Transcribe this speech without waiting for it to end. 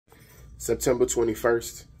September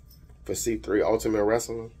 21st for C3 Ultimate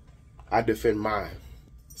Wrestling, I defend my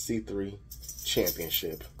C3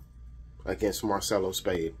 championship against Marcello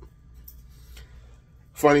Spade.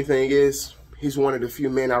 Funny thing is, he's one of the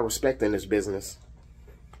few men I respect in this business.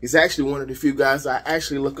 He's actually one of the few guys I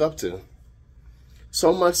actually look up to.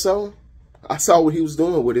 So much so, I saw what he was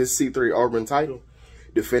doing with his C3 Urban title,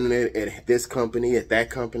 defending it at this company, at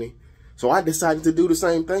that company. So I decided to do the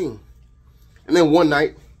same thing. And then one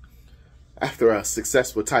night, after a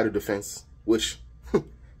successful title defense, which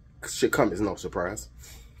should come as no surprise,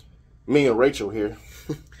 me and Rachel here,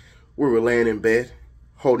 we were laying in bed,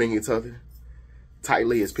 holding each other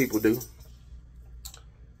tightly as people do.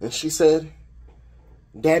 And she said,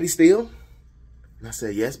 "Daddy Steele?" And I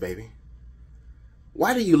said, "Yes, baby."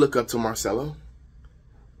 "Why do you look up to Marcello?"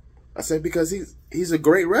 I said, "Because he's a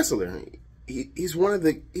great wrestler. He's one of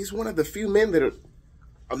the few men that are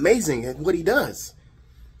amazing at what he does."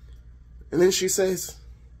 And then she says,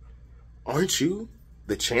 "Aren't you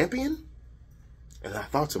the champion?" And I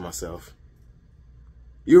thought to myself,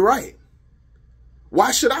 you're right.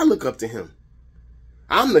 Why should I look up to him?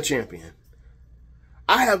 I'm the champion.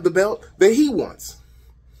 I have the belt that he wants.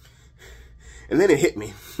 And then it hit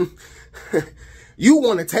me. You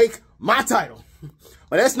want to take my title.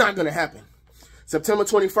 But that's not going to happen. September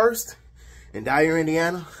 21st in Dyer,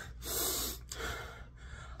 Indiana,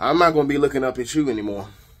 I'm not going to be looking up at you anymore.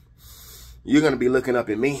 You're going to be looking up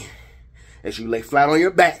at me as you lay flat on your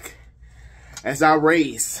back as I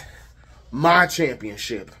raise my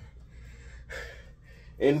championship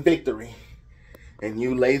in victory. And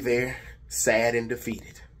you lay there sad and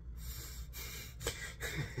defeated.